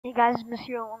Hey guys,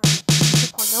 Monsieur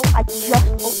 2.0. I just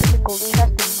opened the gold chest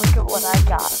and look at what I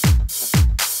got.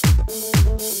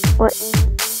 What?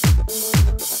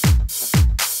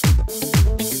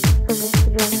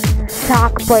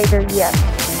 Shock biter, yes.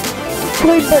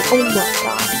 Toy bite, oh my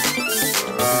god.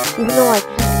 Even though I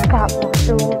just got one of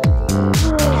those,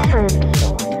 I am so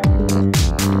happy.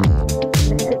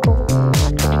 Mystical,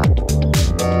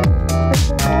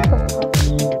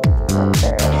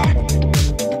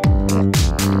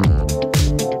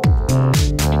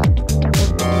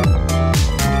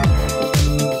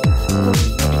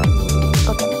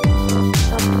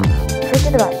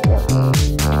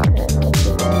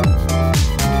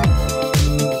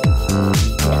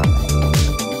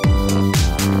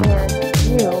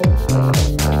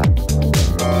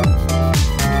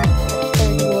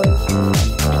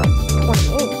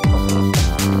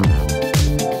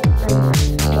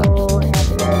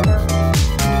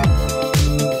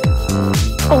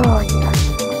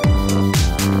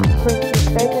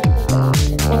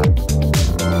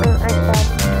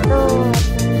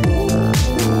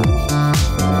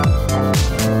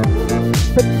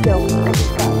 but still, I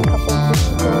just got a couple of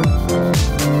mystical.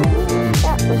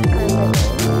 That was kind of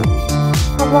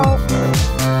how about,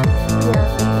 yeah,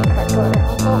 how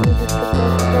about we just put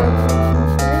those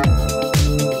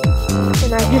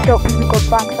and I just opened the gold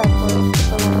box I wanted to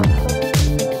put on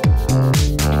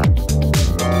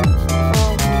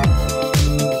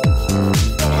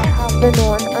happened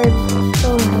on, I'm so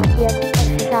happy I got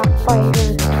a shock biter,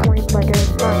 flame biter,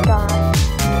 my god,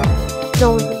 that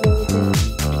was amazing.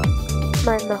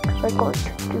 My knocks are going to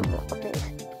do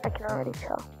amazing. I can already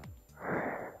tell.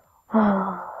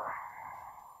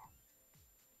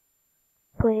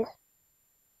 Please.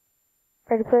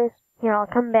 Ready, please? Here, I'll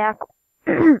come back.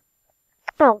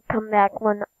 I'll come back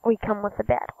when we come with the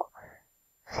battle.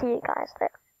 See you guys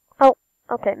there. Oh,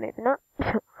 okay, maybe not.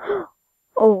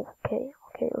 Okay.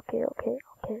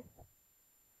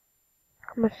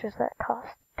 How much does that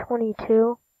cost?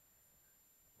 22?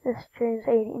 This train's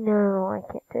 80. No, I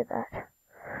can't do that.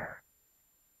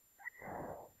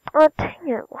 Oh, dang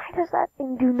it. Why does that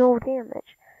thing do no damage?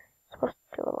 It's supposed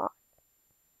to do a lot.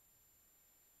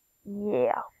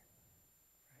 Yeah.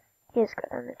 He's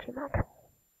good energy mech.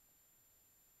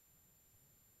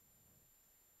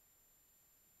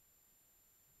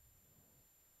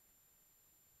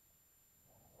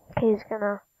 Okay, he's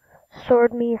gonna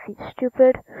sword me if he's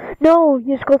stupid. No!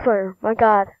 Use cold fire. My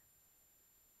god.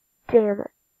 Damn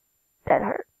it. That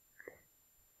hurt.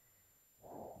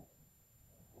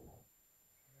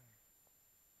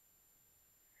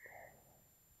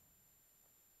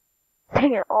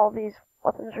 Dang it, all these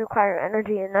weapons require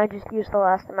energy and I just used the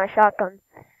last of my shotgun.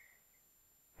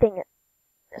 Dang it.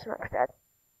 This mech's dead.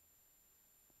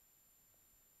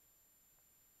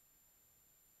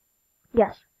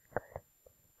 Yes. Good.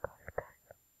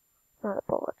 Not the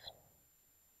bullets.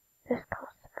 This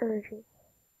costs energy.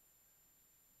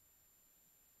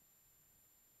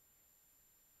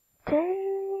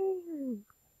 Dang!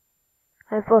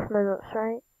 I have both my moves,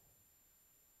 right?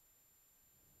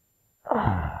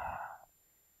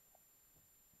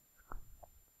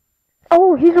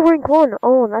 Oh, he's a rank 1.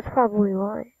 Oh, that's probably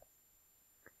why.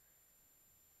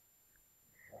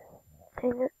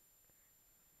 Dang it.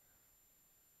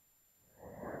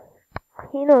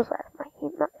 He knows that my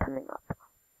heat not coming up.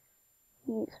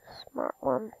 He's a smart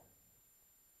one.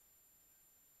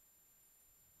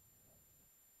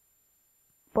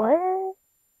 What?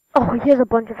 Oh, he has a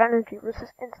bunch of energy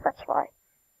resistance, that's why.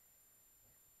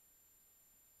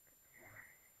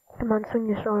 Come on, swing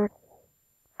your sword.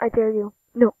 I dare you.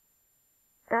 No.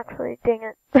 Actually, dang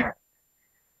it. He's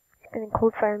gonna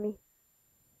cold fire me.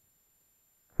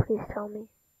 Please tell me.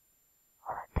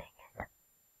 Oh, dang it.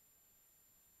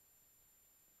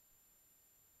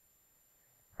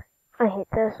 I hate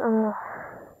this.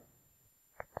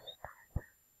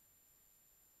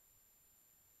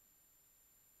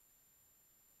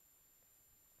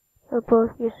 They're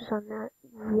both uses on that.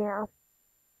 Yeah.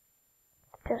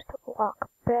 Just walk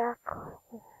back.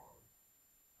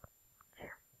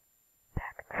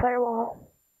 Back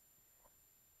firewall.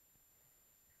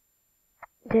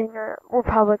 Dang it. We're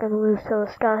probably gonna lose to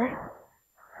this guy.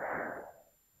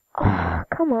 Oh,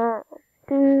 come on,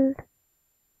 dude.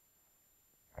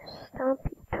 Stop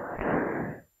you,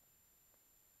 dude.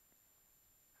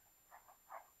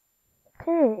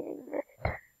 Dang it.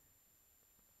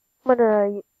 What did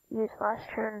I use last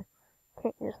turn?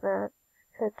 Can't use that.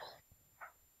 It's...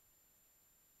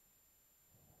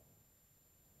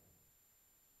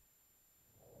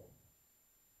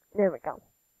 There we go.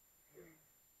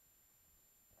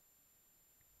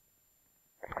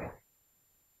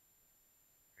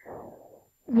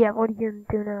 Yeah, what are you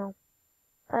gonna do now?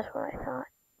 That's what I thought.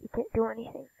 You can't do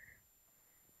anything.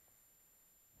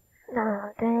 Nah,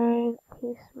 dang,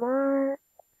 he's smart.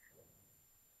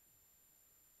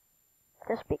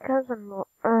 Just because I'm,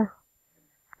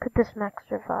 could this mech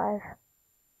survive?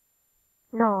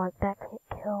 No, like that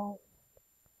can't kill.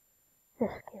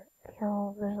 This can't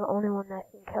kill. There's the only one that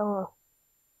can kill.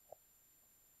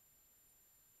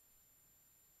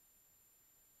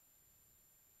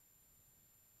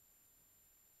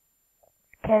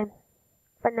 Okay.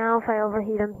 But now if I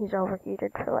overheat him, he's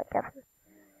overheated for like ever.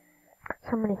 So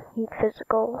I'm gonna heat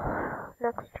physical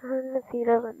next turn if he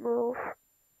doesn't move.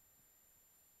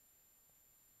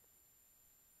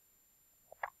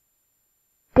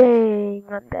 Dang,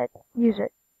 I'm dead. Use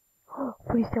it. Oh,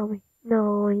 please tell me.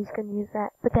 No, he's gonna use that.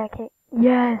 But that can't.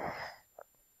 Yes!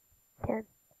 Can.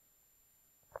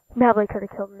 Probably could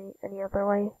have killed me any other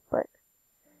way, but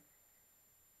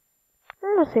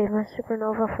I'm gonna save my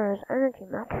supernova for his energy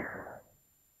mech.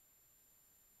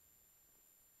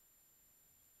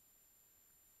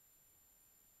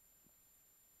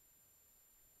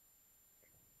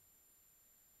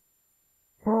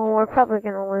 Well, we're probably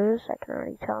gonna lose. I can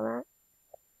already tell that.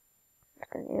 I'm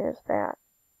just gonna use that.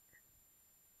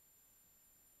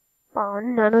 Oh,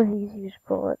 none of these use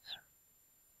bullets.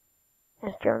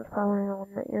 This Jones probably the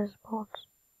one that uses bullets.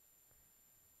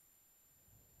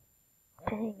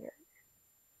 Dang it.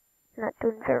 Not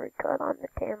doing very good on the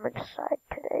damage side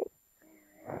today.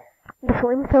 The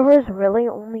flamethrower is really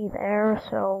only there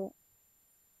so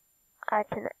I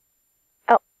can...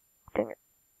 Oh, dang it.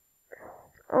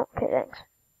 Okay, thanks.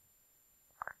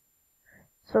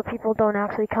 So people don't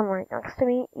actually come right next to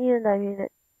me, and I mean,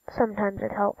 sometimes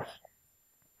it helps.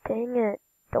 Dang it,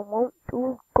 it won't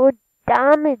do good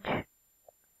damage.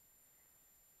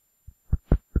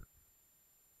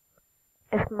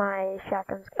 If my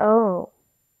shotguns... Oh.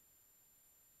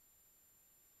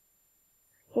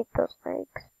 Hate those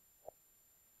legs.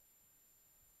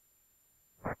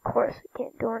 Of course, it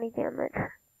can't do any damage.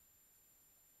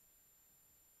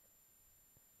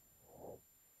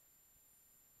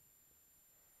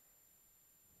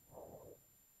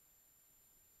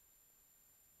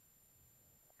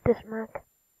 This mech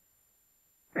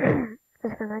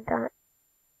is gonna die.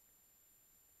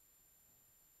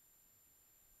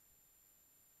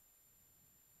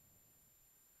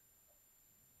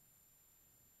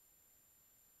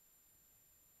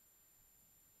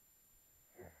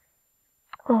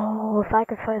 Oh, if I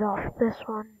could fight off this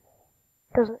one.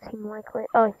 Doesn't seem likely.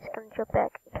 Oh, he's gonna jump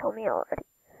back and kill me already.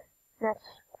 That's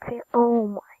oh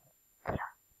my god.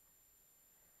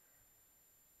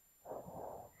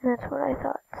 That's what I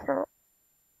thought. So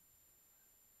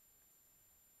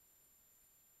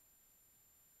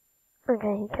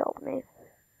okay, he killed me.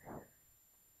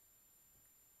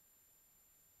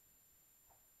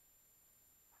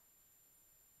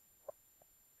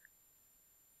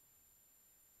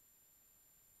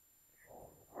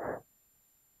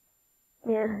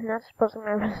 Yeah, not supposing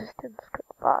my resistance could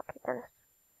block against.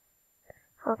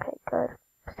 Okay, good.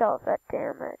 Still have that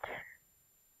damage.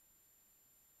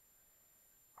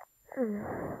 Stop.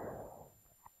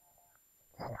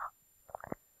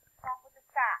 Stop with the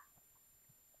stop.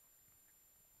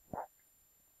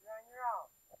 You're on your own.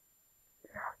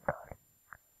 Not good.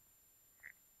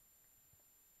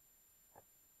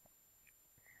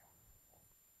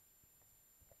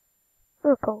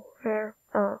 We'll go there.